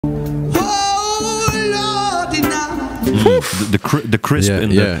the crisp in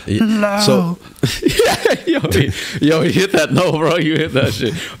the yeah. So yo, he hit that note, bro. You hit that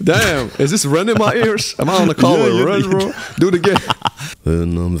shit. Damn, is this Ren in my ears? Am I on the call with Ren, bro? Do it again.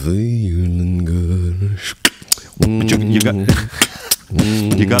 And I'm feeling good. But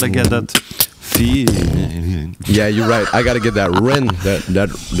you gotta get that feeling. Yeah, you're right. I gotta get that Ren, the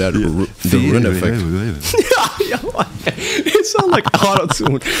Ren effect. It sound like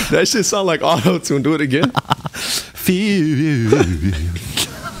auto-tune. That shit sound like auto-tune. Do it again.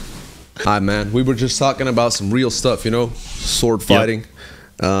 Alright, man. We were just talking about some real stuff, you know? Sword fighting.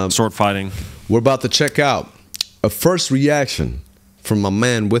 Yep. Sword fighting. We're about to check out a first reaction from my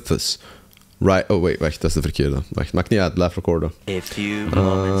man with us. Right. Oh, wait. Wacht, dat is de verkeerde. Wacht, maakt niet uit. Blijf recorden. A few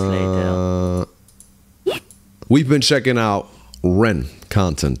moments later. We've been checking out Ren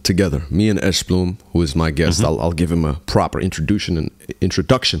content together. Me and Eshbloom, who is my guest. I'll give him a proper introduction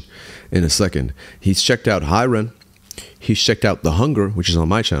in a second. He's checked out Hi Ren. He's checked out The Hunger, which is on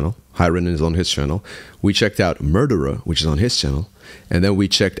my channel. Hi Ren is on his channel. We checked out Murderer, which is on his channel. And then we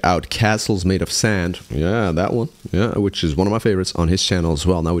checked out Castles Made of Sand. Yeah, that one. Yeah, which is one of my favorites on his channel as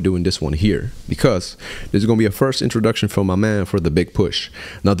well. Now we're doing this one here because this is going to be a first introduction from my man for the big push.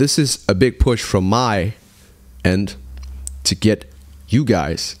 Now this is a big push from my end to get you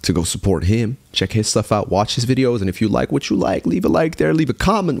guys to go support him, check his stuff out, watch his videos, and if you like what you like, leave a like there, leave a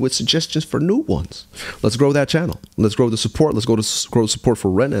comment with suggestions for new ones. Let's grow that channel. Let's grow the support. Let's grow support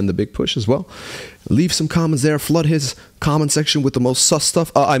for Ren and the big push as well. Leave some comments there. Flood his comment section with the most sus stuff.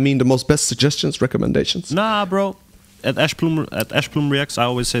 I mean, the most best suggestions, recommendations. Nah, bro. At Eshbloom Reacts, I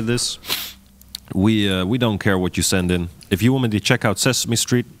always say this: we don't care what you send in. If you want me to check out Sesame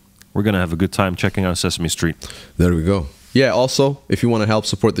Street, we're gonna have a good time checking out Sesame Street. There we go. Yeah, also, if you want to help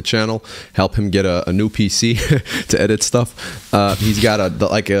support the channel, help him get a new PC to edit stuff. He's got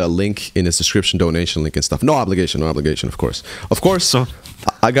a link in his description, donation link and stuff. No obligation, of course. Of course, so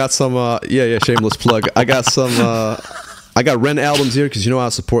I got some, shameless plug. I got Ren albums here because you know how I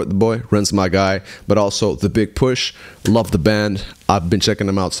support the boy. Ren's my guy. But also, The Big Push, love the band. I've been checking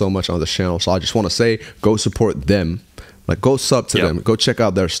them out so much on the channel. So I just want to say, go support them. Like, go sub to them. Go check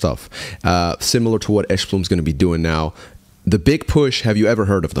out their stuff. Similar to what Eshbloom's going to be doing now. The Big Push, have you ever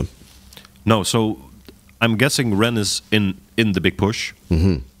heard of them? No, so I'm guessing Ren is in The Big Push.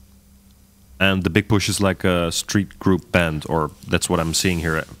 And The Big Push is like a street group band, or that's what I'm seeing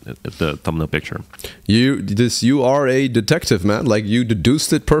here at the thumbnail picture. You are a detective, man. Like, you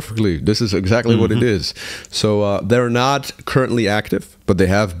deduced it perfectly. This is exactly what it is. So they're not currently active, but they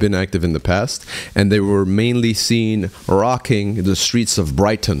have been active in the past. And they were mainly seen rocking the streets of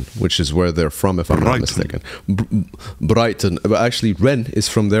Brighton, which is where they're from, if I'm not mistaken. Brighton. But actually, Ren is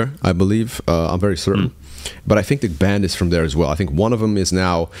from there, I believe. I'm very certain. But I think the band is from there as well. I think one of them is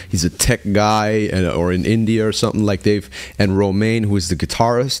now, he's a tech guy or in India or something like and Romain, who is the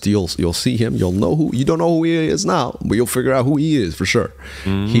guitarist, you'll see him, you'll know who, you don't know who he is now, but you'll figure out who he is for sure.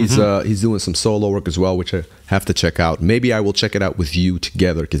 He's doing some solo work as well, which I have to check out. Maybe I will check it out with you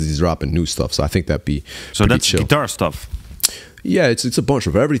together because he's dropping new stuff. So I think that'd be so that's chill. Guitar stuff. Yeah, it's a bunch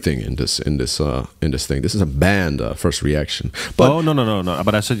of everything in this thing. This is a band first reaction. But no.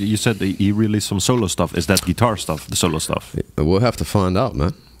 But you said he released some solo stuff. Is that guitar stuff, the solo stuff? We'll have to find out,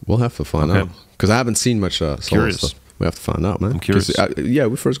 man. We'll have to find out because I haven't seen much solo stuff. We have to find out, man. I'm curious.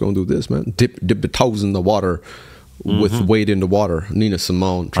 We're first gonna do this, man. Dip the toes in the water with weight in the water. Nina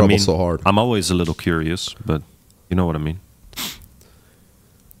Simone, Trouble So Hard. I'm always a little curious, but you know what I mean.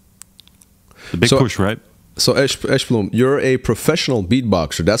 The Big Push, right? So Eshbloom, you're a professional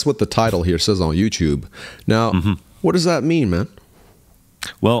beatboxer. That's what the title here says on YouTube. Now, what does that mean, man?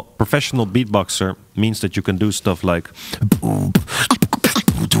 Well, professional beatboxer means that you can do stuff like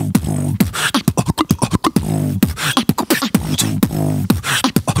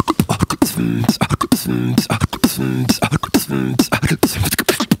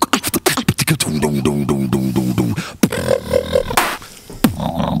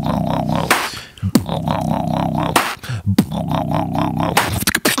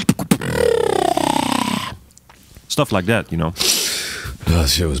stuff like that, you know. That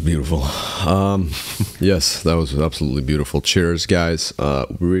shit was beautiful. Yes, that was absolutely beautiful. Cheers, guys.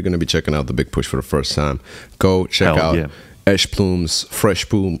 We're going to be checking out The Big Push for the first time. Go check out Eshbloom's Fresh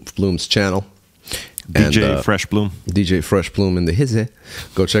Bloom's channel. DJ Fresh Bloom. DJ Fresh Bloom in the hizzy.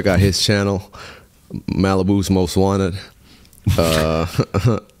 Go check out his channel. Malibu's Most Wanted.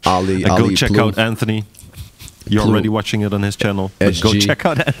 Ali check Bloom. out Anthony. You're already watching it on his channel. But go SG. check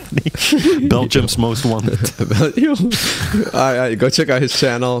out Anthony, Belgium's most wanted. Go check out his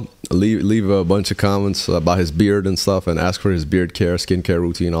channel. Leave a bunch of comments about his beard and stuff, and ask for his beard care, skincare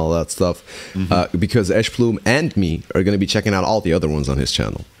routine, all that stuff. Because Eshploom and me are going to be checking out all the other ones on his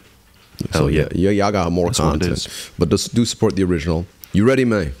channel. So Hell yeah. y'all got more That's what it content. is. But just do support the original. You ready,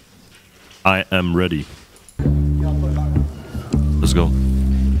 May? I am ready. Let's go.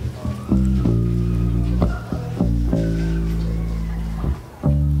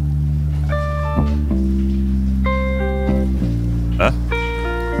 Huh?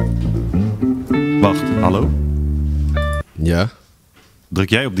 Wacht, hallo? Ja? Druk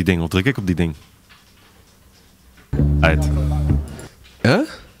jij op die ding of druk ik op die ding? Uit. Huh?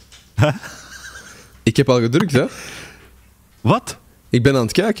 Ik heb al gedrukt, hè? Wat? Ik ben aan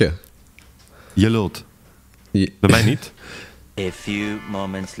het kijken. Je lult. Je- Bij mij niet. A few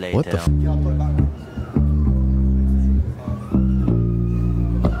moments What the later.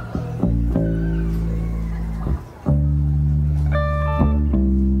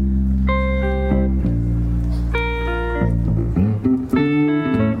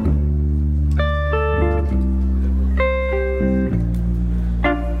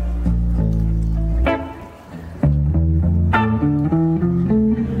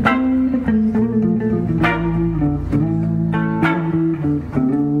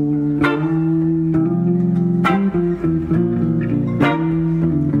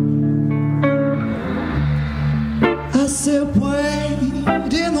 I said, wade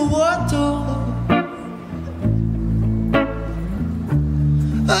in the water.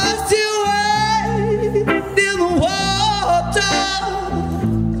 I still wade in the water.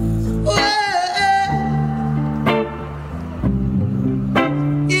 Wade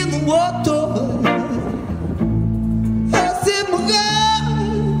in the water. I said, my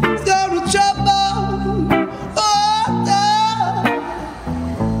God's gonna trouble water.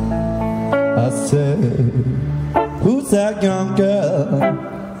 I said, who's that young girl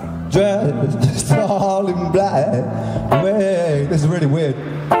dressed all in black? Wait, this is really weird.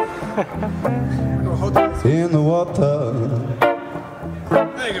 In the water.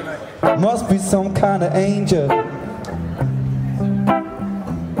 Must be some kind of angel.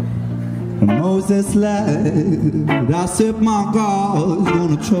 Moses lied. I said, my God is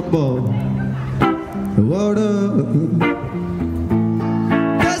gonna trouble the water.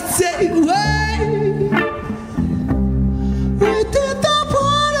 I said, wait.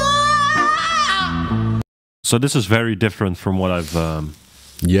 So this is very different from what I've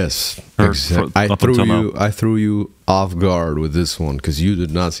Yes. Heard Exact- for- I up until now. threw you off guard with this one because you did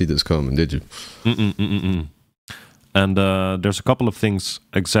not see this coming, did you? And there's a couple of things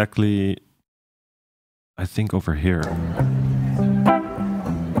exactly, I think over here.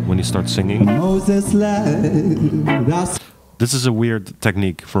 When he starts singing. Moses lied. This is a weird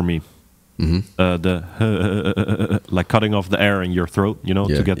technique for me. The like cutting off the air in your throat, you know,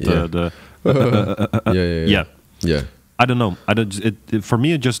 Yeah, to get yeah. the Yeah. yeah. I don't know. I don't. For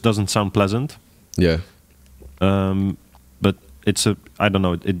me, it just doesn't sound pleasant. Yeah. But it's a. I don't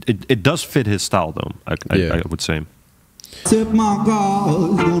know. It does fit his style, though. I would say. Said my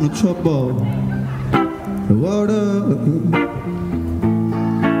God is gonna trouble the water.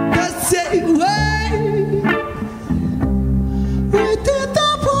 I say, wait, wait to the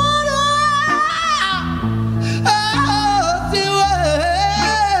water. I say,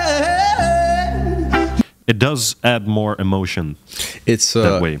 wait. It does add more emotion. It's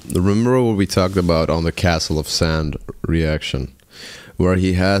That way. remember what we talked about on the Castle of Sand reaction, where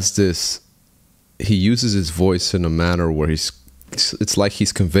he has this. He uses his voice in a manner where it's like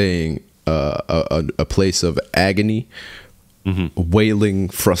he's conveying a place of agony, wailing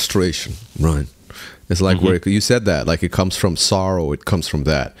frustration. Right. It's like where you said that, like it comes from sorrow. It comes from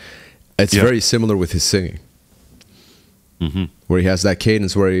that. It's Yeah. very similar with his singing, where he has that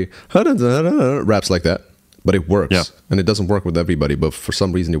cadence where he raps like that, but it works. Yeah. And it doesn't work with everybody, but for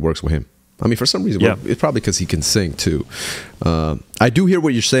some reason it works with him. I mean, for some reason, Yeah. it's probably because he can sing too. I do hear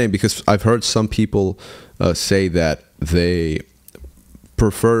what you're saying because I've heard some people say that they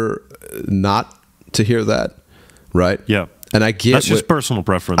prefer not to hear that, right? Yeah. And I get That's just personal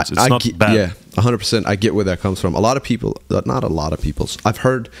preference. It's I not get- bad. Yeah, 100%. I get where that comes from. A lot of people, not a lot of people. I've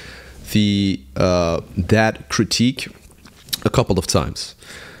heard that critique a couple of times.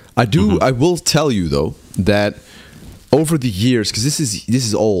 I do. I will tell you though that over the years, because this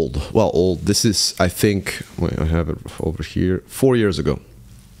is old. Well, old. This is, I think. Wait, I have it over here. 4 years ago.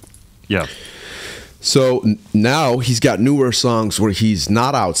 Yeah. So now he's got newer songs where he's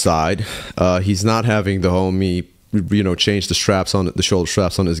not outside. He's not having the homie change the straps on it, the shoulder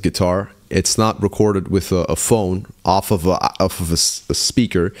straps on his guitar. It's not recorded with a phone off of a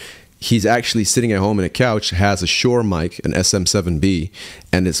speaker. He's actually sitting at home in a couch, has a Shure mic, an SM7B,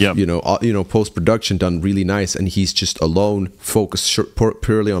 and it's post production done really nice. And he's just alone, focused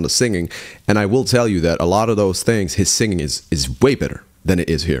purely on the singing. And I will tell you that a lot of those things, his singing is way better than it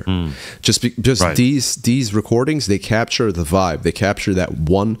is here. Just right. these recordings, they capture the vibe. They capture that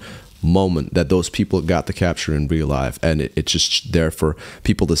one moment that those people got to capture in real life, and it's just there for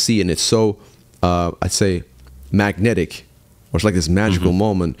people to see. And it's so I'd say magnetic, or it's like this magical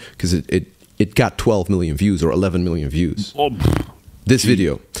moment, because it got 12 million views or 11 million views. This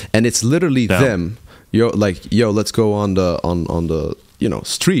video, and it's literally them, let's go on the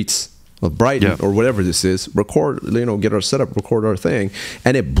streets of Brighton or whatever this is, record, get our setup, record our thing,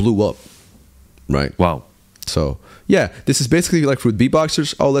 and it blew up. Right. Wow. So yeah, this is basically like for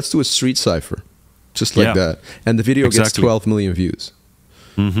beatboxers. Oh, let's do a street cipher, just like that, and the video gets 12 million views.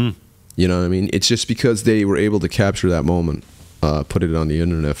 You know what I mean? It's just because they were able to capture that moment, put it on the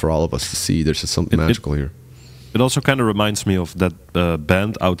internet for all of us to see. There's just something magical here. It also kind of reminds me of that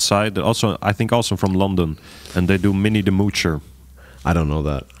band Outside. Also, I think also from London, and they do Minnie the Moocher. I don't know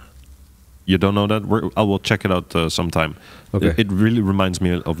that. You don't know that? I will check it out sometime. Okay. It really reminds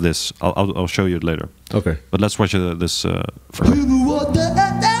me of this. I'll show you it later. Okay. But let's watch this first. I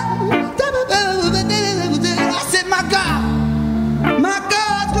said, my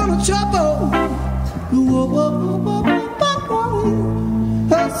God's gonna trouble.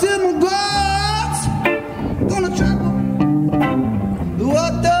 I said, my God's gonna trouble.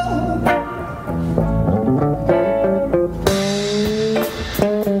 What the?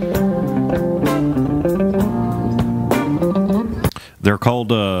 They're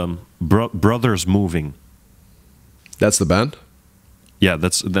called Brothers Moving. That's the band? Yeah,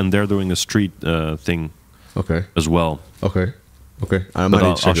 then they're doing a street thing. Okay. As well. Okay. Okay.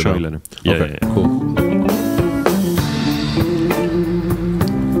 I'll show you later. Yeah, okay. Yeah. Cool.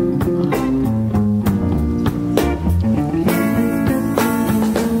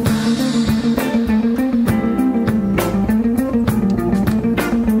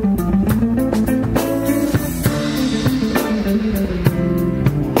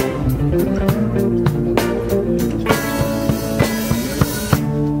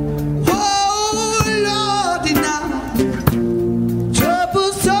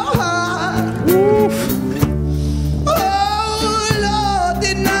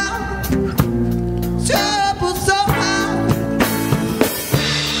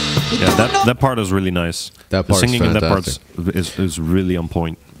 That part is really nice. That part, the singing in that part fantastic. is really on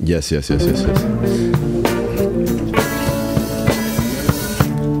point. Yes. The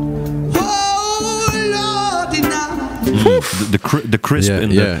crisp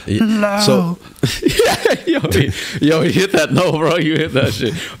in the so yo, you hit that note, bro. You hit that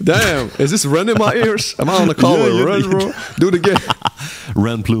shit. Damn, is this Ren in my ears? Am I on the call with Ren, bro? Do it again.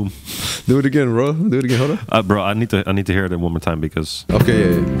 Ren Plume. Do it again, bro. Do it again. Hold on. Bro, I need to hear that one more time because.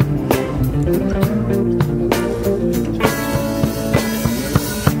 Okay. Yeah.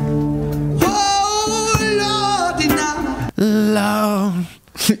 Lord.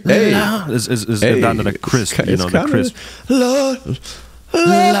 Hey, is down to the crisp, the crisp. Lord,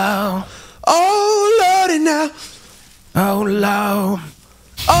 oh Lordy now, oh Lord,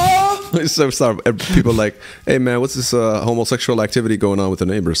 oh. So sorry, people like, hey man, what's this homosexual activity going on with the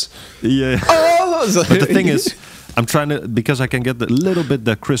neighbors? Yeah. Oh, but the thing is, I'm trying to, because I can get a little bit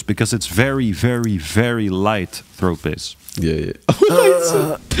that crisp because it's very, very, very light throat bass. Yeah.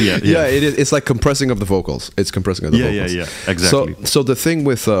 Yeah. It is. It's like compressing of the vocals. It's compressing of the vocals. Yeah. Exactly. So the thing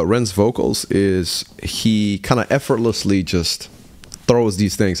with Ren's vocals is he kind of effortlessly just throws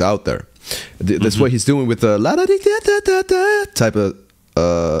these things out there. That's what he's doing with the la da da da type of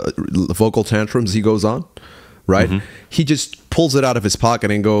vocal tantrums he goes on. Right? He just pulls it out of his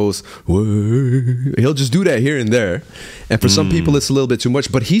pocket and goes, whoa. He'll just do that here and there. And for some people, it's a little bit too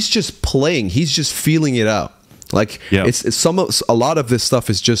much. But he's just playing. He's just feeling it out. Like a lot of this stuff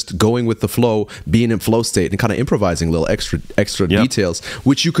is just going with the flow, being in flow state, and kind of improvising little extra details,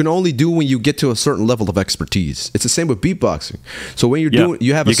 which you can only do when you get to a certain level of expertise. It's the same with beatboxing. So when you're doing,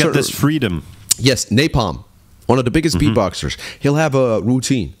 you get this freedom. Yes, Napalm, one of the biggest beatboxers, he'll have a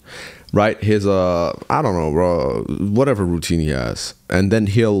routine. Right, his I don't know, bro, whatever routine he has, and then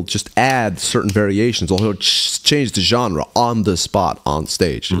he'll just add certain variations, or he'll change the genre on the spot on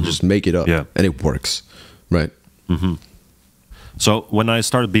stage and just make it up, and it works, right? So when I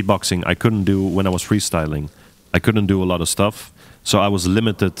started beatboxing, when I was freestyling, I couldn't do a lot of stuff, so I was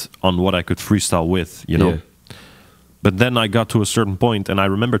limited on what I could freestyle with, you know. But then I got to a certain point, and I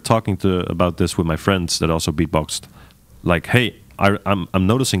remember talking about this with my friends that also beatboxed. Like, hey, I'm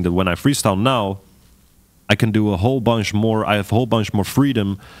noticing that when I freestyle now, I can do a whole bunch more. I have a whole bunch more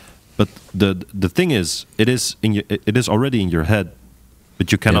freedom. But the thing is, it is already in your head,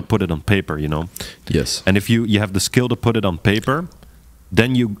 but you cannot put it on paper. You know. Yes. And if you have the skill to put it on paper,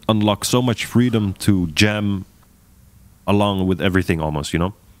 then you unlock so much freedom to jam along with everything, almost. You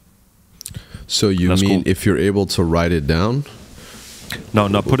know. So you That's mean cool. if you're able to write it down?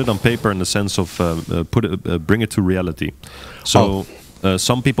 No, put it on paper in the sense of bring it to reality. So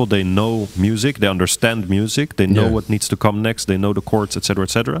some people, they know music, they understand music, they know what needs to come next, they know the chords,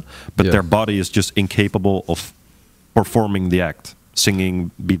 etc., but their body is just incapable of performing the act,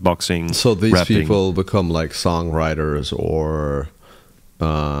 singing, beatboxing, So these rapping. people become like songwriters, or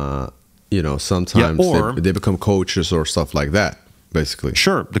you know, sometimes they become coaches or stuff like that. Basically,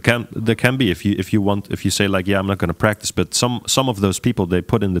 sure, there can be if you say like, yeah, I'm not going to practice, but some of those people, they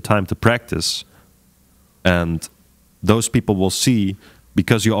put in the time to practice, and those people will see,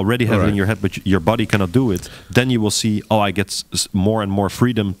 because you already have it in your head, but your body cannot do it. Then you will see, oh, I get more and more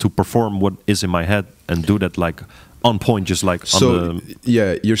freedom to perform what is in my head and do that like on point, just like on the.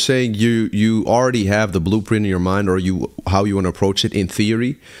 Yeah, you're saying you already have the blueprint in your mind, or how you want to approach it in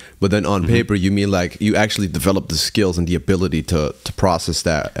theory, but then on paper you mean like you actually develop the skills and the ability to process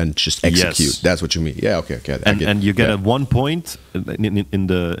that and just execute. Yes. That's what you mean. Yeah, okay. And you get at one point in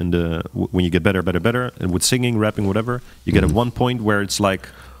the when you get better, and with singing, rapping, whatever, you get at one point where it's like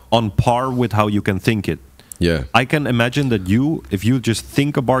on par with how you can think it. Yeah, I can imagine that if you just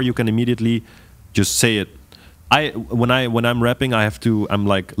think a bar, you can immediately just say it. When I'm rapping, I'm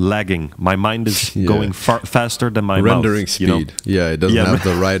like lagging. My mind is going faster than my rendering mouth, speed. You know? Yeah, it doesn't have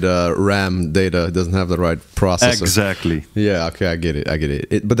the right RAM data. It doesn't have the right processor. Exactly. Yeah. Okay, I get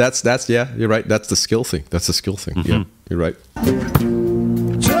it. But that's you're right. That's the skill thing. Yeah, you're right.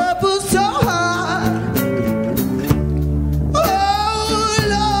 Trouble so hard. Oh,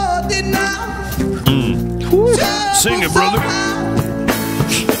 Lord, did not. Sing it, brother.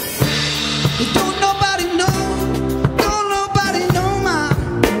 Don't nobody know. Don't nobody know my.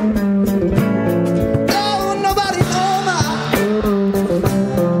 Don't nobody know my.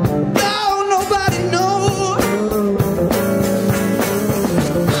 Don't nobody know.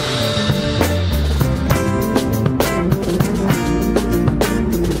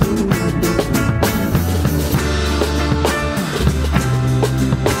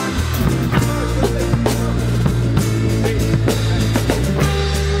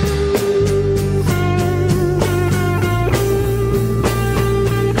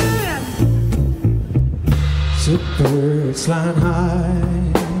 Took the words flying high.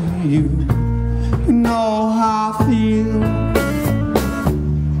 You know how I feel.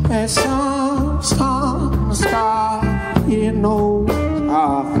 As sun in the sky, you know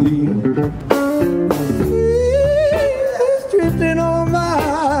how I feel. It's drifting on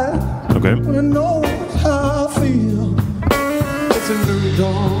by. Okay. You know how I feel. It's a new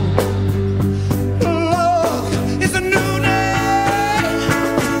dawn. Look, it's a new day,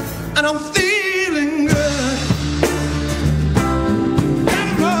 and I'm feeling good.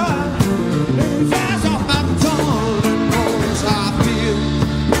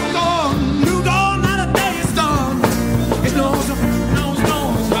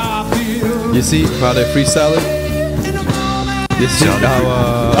 You see how they freestyle it? You see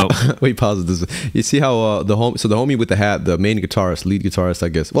how wait, pause this. You see how the homie with the hat, the main guitarist, lead guitarist, I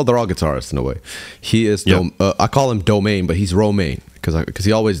guess. Well, they're all guitarists in a way. He is I call him Domain, but he's Romaine because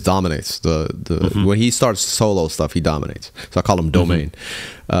he always dominates when he starts solo stuff, he dominates. So I call him Domain.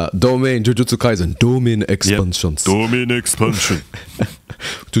 Domain Jujutsu Kaisen Domain Expansions. Yep. Domain expansion.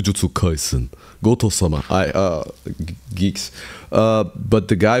 Jujutsu Kaisen Goto-sama. Geeks. But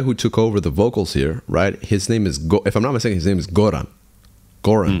the guy who took over the vocals here, right? His name is if I'm not mistaken, his name is Goran.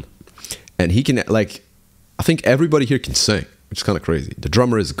 And he can I think everybody here can sing, which is kind of crazy. The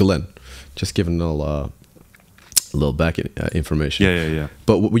drummer is Glenn. Just giving a little back information. Yeah.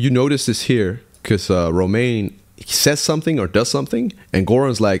 But what you notice is here, because Romaine, he says something or does something, and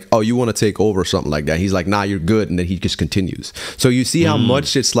Goran's like, oh, you want to take over or something like that. He's like, nah, you're good. And then he just continues. So you see how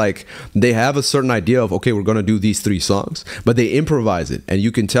much it's like they have a certain idea of, okay, we're going to do these 3 songs, but they improvise it. And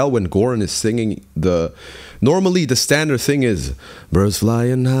you can tell when Goran is singing normally the standard thing is birds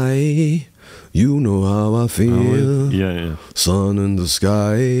flying high. You know how I feel. Yeah. Sun in the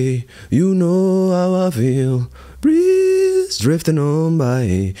sky. You know how I feel. Breeze drifting on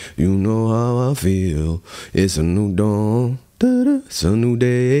by. You know how I feel. It's a new dawn. It's a new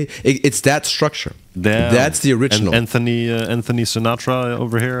day. It's that structure. Damn. That's the original. And Anthony Sinatra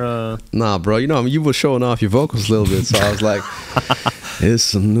over here. Nah, bro. You know, you were showing off your vocals a little bit, so I was like,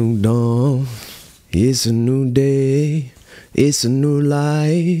 it's a new dawn. It's a new day. It's a new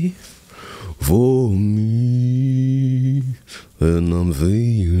life for me, and I'm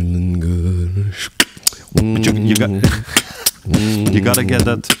feeling good. But you gotta get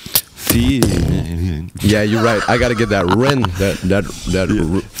that feeling. Yeah, you're right. I gotta get that Ren, the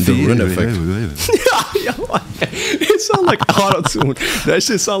Ren effect. It sounds like auto tune. That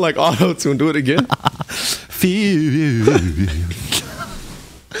shit sound like auto tune. Do it again.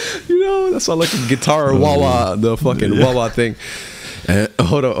 You know, that sound like a guitar wah-wah, the fucking wah-wah thing.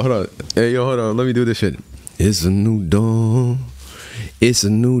 Hold on. Hey, yo, hold on. Let me do this shit. It's a new dawn. It's a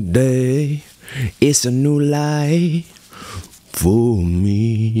new day. It's a new life for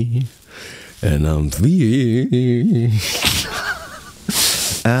me. And I'm feeling.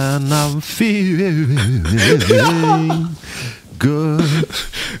 And I'm feeling good.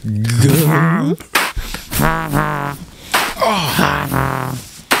 Good.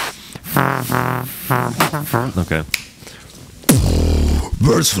 Okay.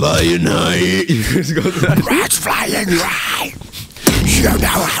 Birds flying high. Birds flying high. You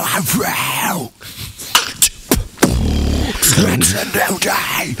know how I feel. It's a new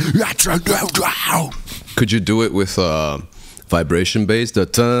day. It's a new day. Could you do it with vibration bass? The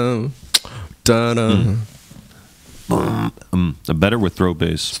Better with throw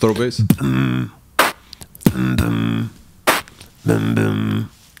bass. throw bass.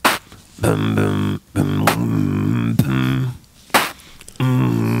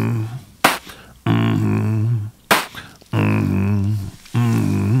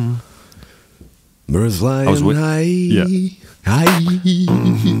 Birds flying high. Yeah. High.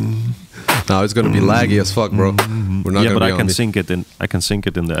 Now it's gonna be laggy as fuck, bro. We're not Yeah, gonna but be I can on sync it in. I can sync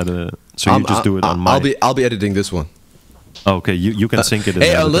it in the edit. So you just do it on my. I'll be editing this one. Oh, okay, you can sync it. In Hey,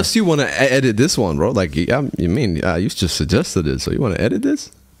 the editor. unless you want to edit this one, bro. Like, you just suggested it, so you want to edit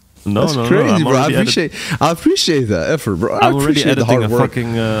this? No, That's no, crazy, no. bro. I appreciate that effort, bro. I'm already appreciate the editing hard a work.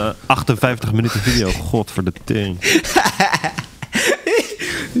 fucking 58 minuten video. God voor de tering.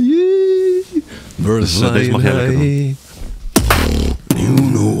 Birds Dus, deze mag jij lekker doen. high. You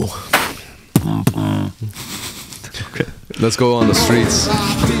know. Okay. Let's go on the streets.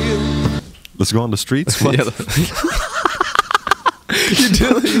 Let's go on the streets. What? Yeah.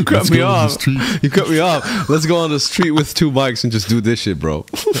 You cut me off. You cut me off. Let's go on the street with 2 mics and just do this shit, bro.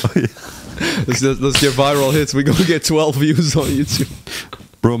 Let's get viral hits. We're gonna get 12 views on YouTube.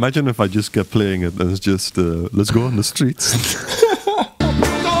 Bro, imagine if I just kept playing it and it's just let's go on the streets.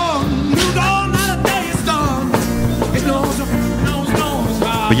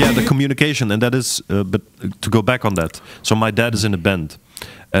 But yeah, the communication, and that is, but to go back on that. So my dad is in a band,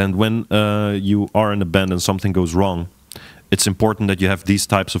 and when you are in a band and something goes wrong, it's important that you have these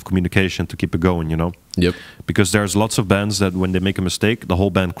types of communication to keep it going, you know? Yep. Because there's lots of bands that when they make a mistake, the whole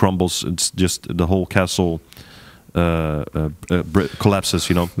band crumbles. It's just the whole castle collapses,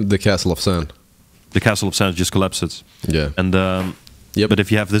 you know? The castle of sand. The castle of sand just collapses. Yeah. And Yep. but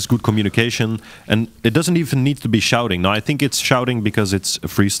if you have this good communication, and it doesn't even need to be shouting. Now I think it's shouting because it's a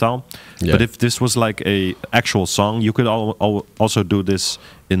freestyle. Yeah. But if this was like a actual song, you could also do this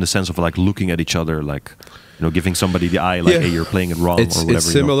in the sense of like looking at each other, like, you know, giving somebody the eye, like, Yeah. hey, you're playing it wrong or whatever. It's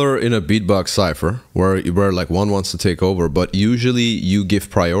similar in a beatbox cipher where like one wants to take over, but usually you give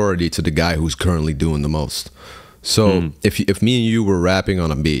priority to the guy who's currently doing the most. So if me and you were rapping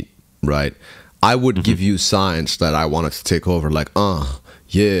on a beat, right, I would give you signs that I wanted to take over, like,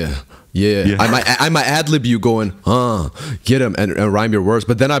 yeah. I might ad-lib you going, get him, and rhyme your words,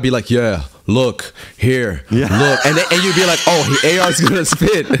 but then I'd be like, yeah, look, here, look, and you'd be like, oh, AR's gonna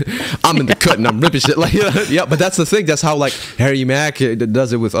spit. I'm in the cut and I'm ripping shit, like, yeah, but that's the thing, that's how, like, Harry Mack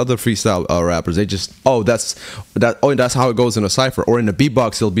does it with other freestyle rappers. They just, that's how it goes in a cypher, or in a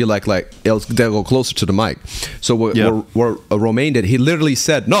beatbox, it'll be like they'll go closer to the mic. So what Romain did, he literally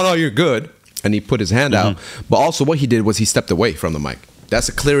said, no, you're good, and he put his hand out, but also what he did was he stepped away from the mic. That's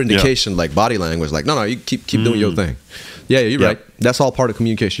a clear indication, like body language, like, no, you keep doing your thing. Yeah, you're right. That's all part of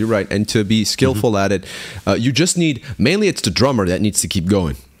communication. You're right. And to be skillful at it, you just need, mainly it's the drummer that needs to keep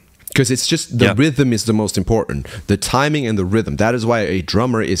going. Because it's just, the rhythm is the most important. The timing and the rhythm. That is why a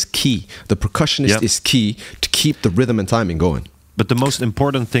drummer is key. The percussionist is key to keep the rhythm and timing going. But the most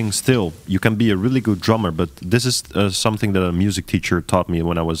important thing still, you can be a really good drummer, but this is something that a music teacher taught me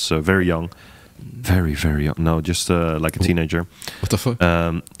when I was very young. Very, very young. No, just like a teenager. What the fuck?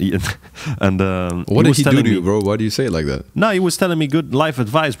 And what did he do to you, bro? Why do you say it like that? No, he was telling me good life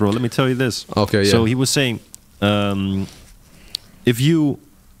advice, bro. Let me tell you this. Okay, yeah. So he was saying, if you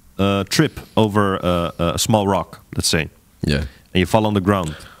trip over a small rock, let's say, Yeah. and you fall on the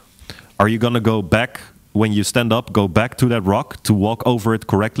ground, are you gonna go back when you stand up? Go back to that rock to walk over it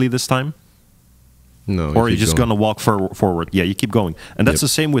correctly this time? No. Or are you keep just going. gonna walk forward? Yeah, you keep going, and that's Yep.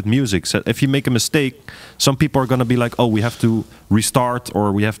 the same with music. So if you make a mistake, some people are gonna be like, "Oh, we have to restart,"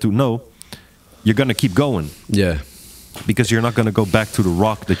 or "We have to." No, you're gonna keep going Yeah. because you're not gonna go back to the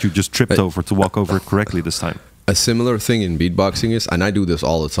rock that you just tripped over to walk over it correctly this time. A similar thing in beatboxing is, and I do this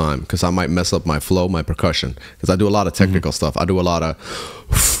all the time because I might mess up my flow, my percussion, because I do a lot of technical stuff. I do a lot of,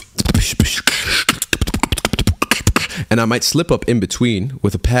 and I might slip up in between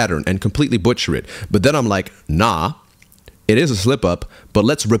with a pattern and completely butcher it. But then I'm like, nah, it is a slip up, but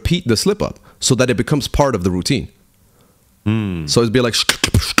let's repeat the slip up so that it becomes part of the routine. So it'd be like,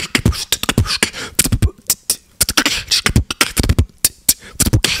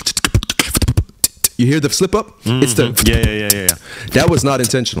 you hear the slip up? It's the Yeah. that was not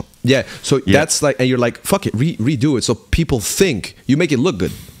intentional. Yeah. So that's like, and you're like, fuck it, redo it. So people think you make it look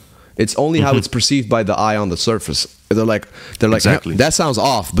good. It's only how it's perceived by the eye on the surface. They're like, Exactly. that sounds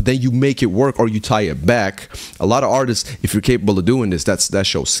off. But then you make it work or you tie it back. A lot of artists, if you're capable of doing this, that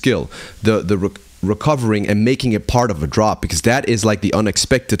shows skill. The recovering and making it part of a drop, because that is like the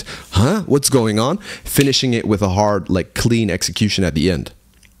unexpected. Huh? What's going on? Finishing it with a hard, like clean execution at the end.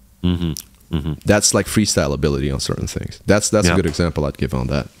 That's like freestyle ability on certain things. That's a good example I'd give on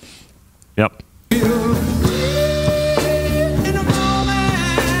that. Yep.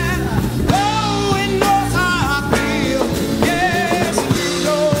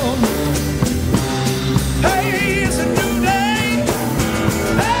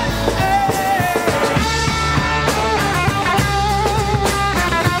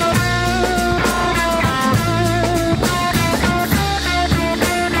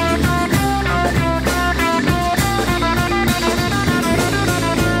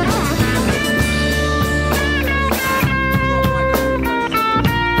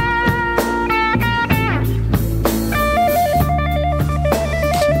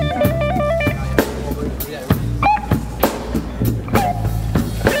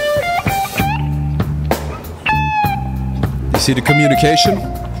 See the communication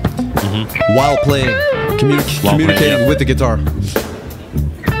while playing, communicating with the guitar.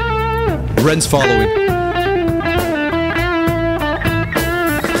 Ren's following.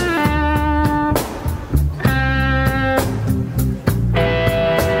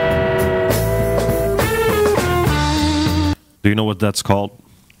 Do you know what that's called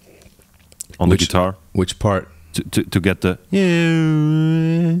on the guitar? Which part? To get the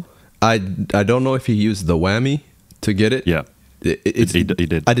I don't know if he used the whammy to get it. yeah. He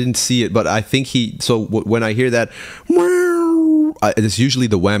did. I didn't see it, but I think he. So when I hear that, it's usually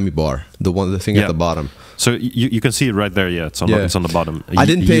the whammy bar, the thing at the bottom. So you can see it right there. Yeah, it's on the bottom. I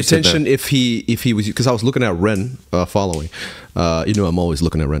didn't pay attention if he was, because I was looking at Ren following. You know, I'm always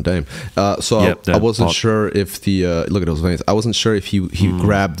looking at Ren Dame. So I wasn't sure if the look at those veins. I wasn't sure if he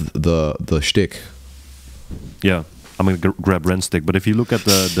grabbed the shtick. Yeah. I'm gonna grab Ren's stick, but if you look at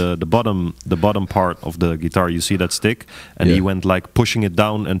the bottom part of the guitar, you see that stick, and he went like pushing it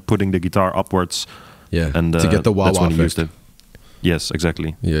down and putting the guitar upwards. Yeah, and to get the wah-wah that's when he effect. used it. Yes,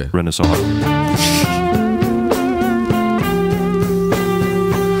 exactly. Yeah, Ren is so hot.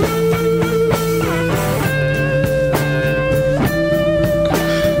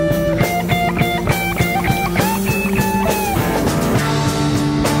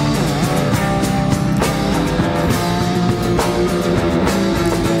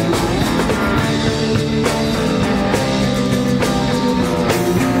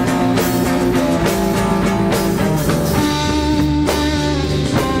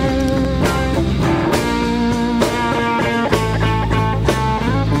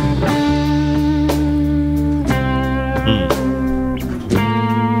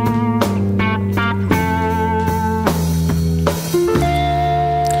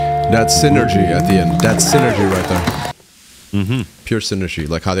 That synergy at the end. That synergy right there. Pure synergy,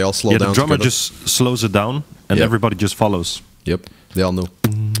 like how they all slow down. The drummer together. just slows it down, and everybody just follows. Yep, they all know.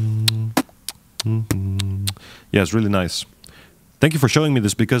 Yeah, it's really nice. Thank you for showing me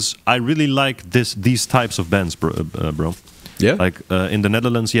this, because I really like these types of bands, bro. Yeah, like in the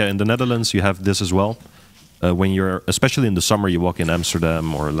Netherlands. Yeah, in the Netherlands you have this as well. When you're, especially in the summer, you walk in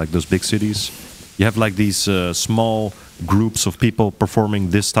Amsterdam or like those big cities, you have like these small groups of people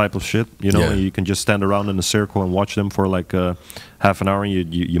performing this type of shit. You know, and you can just stand around in a circle and watch them for like half an hour,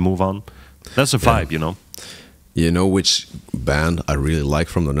 and you move on. That's a vibe, you know. You know which band I really like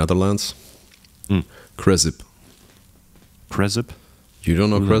from the Netherlands? Krezip. Krezip? You don't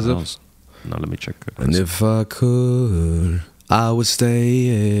know Krezip? No, let me check. And if I could, I would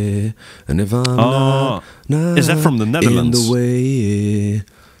stay, and if I'm not, is that from the Netherlands? In the way,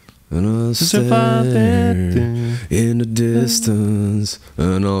 and I'll stay in the distance,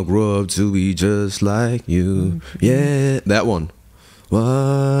 and I'll grow up to be just like you. Yeah, that one.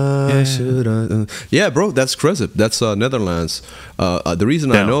 Why should I? Yeah, bro, that's Cresip. That's Netherlands. The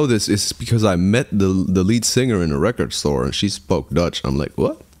reason I know this is because I met the lead singer in a record store, and she spoke Dutch. I'm like,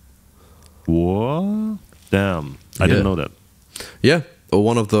 what? What? Damn, I didn't know that. Yeah,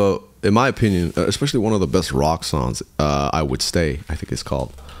 one of the, in my opinion, especially one of the best rock songs. I Would Stay, I think it's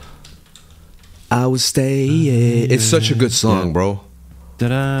called. I Would Stay. It's such a good song, bro. Da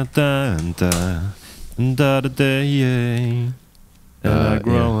da da da da da. I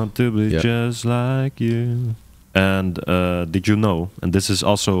grow up to be just like you. And did you know? And this is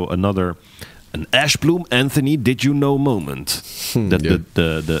also an Ashbloom Anthony did you know moment. That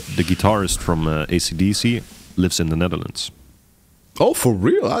the guitarist from AC/DC lives in the Netherlands. Oh, for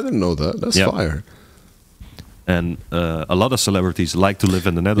real? I didn't know that. That's fire. And a lot of celebrities like to live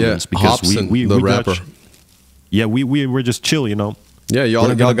in the Netherlands because Hobson, we the Dutch, rapper. Yeah, we're just chill, you know. Yeah,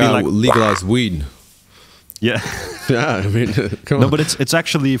 y'all got like, legalized weed. Yeah. Yeah, I mean, come on. No, but it's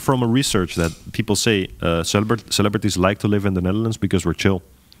actually from a research that people say celebrities like to live in the Netherlands because we're chill.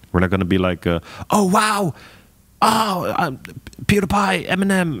 We're not going to be like, oh, wow, oh, PewDiePie,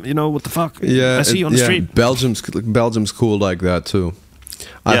 Eminem, you know, what the fuck? Yeah, I see you on the street. Belgium's cool like that, too.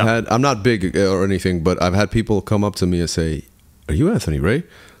 I'm not big or anything, but I've had people come up to me and say, are you Anthony Ray?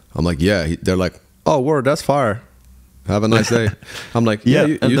 I'm like, yeah. They're like, oh, word, that's fire. Have a nice day. I'm like, yeah,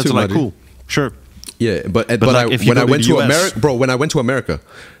 you that's too, like cool. Sure. Yeah, but like, when I went to America, bro, when I went to America,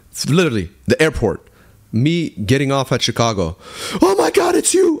 it's literally the airport, me getting off at Chicago. Oh my God,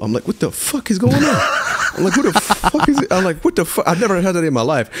 it's you! I'm like, what the fuck is going on? I'm like, what the fuck is it? I'm like, what the fuck? I've never had that in my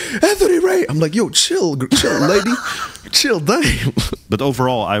life. Anthony Ray. I'm like, yo, chill, lady, chill, damn. But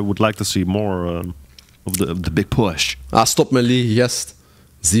overall, I would like to see more of the big push. Stop me, Lee. Yes,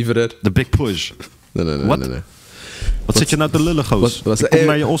 zie we het. The big push. Nee. Wat zit je nou te lullen, goos? Ik kom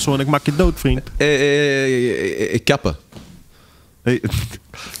naar je osso en ik maak je dood, vriend. Kappen. Hey,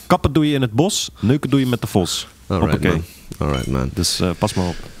 kappen doe je in het bos, neuken doe je met de vos. Alright, man. Dus pas maar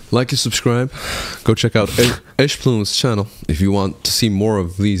op. Like and subscribe. Go check out Ashbloom's channel if you want to see more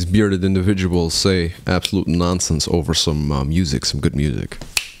of these bearded individuals say absolute nonsense over some music, some good music.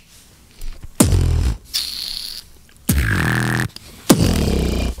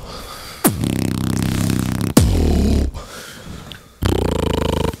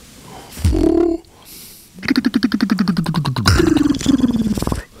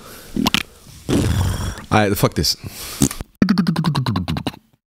 Alright, fuck this.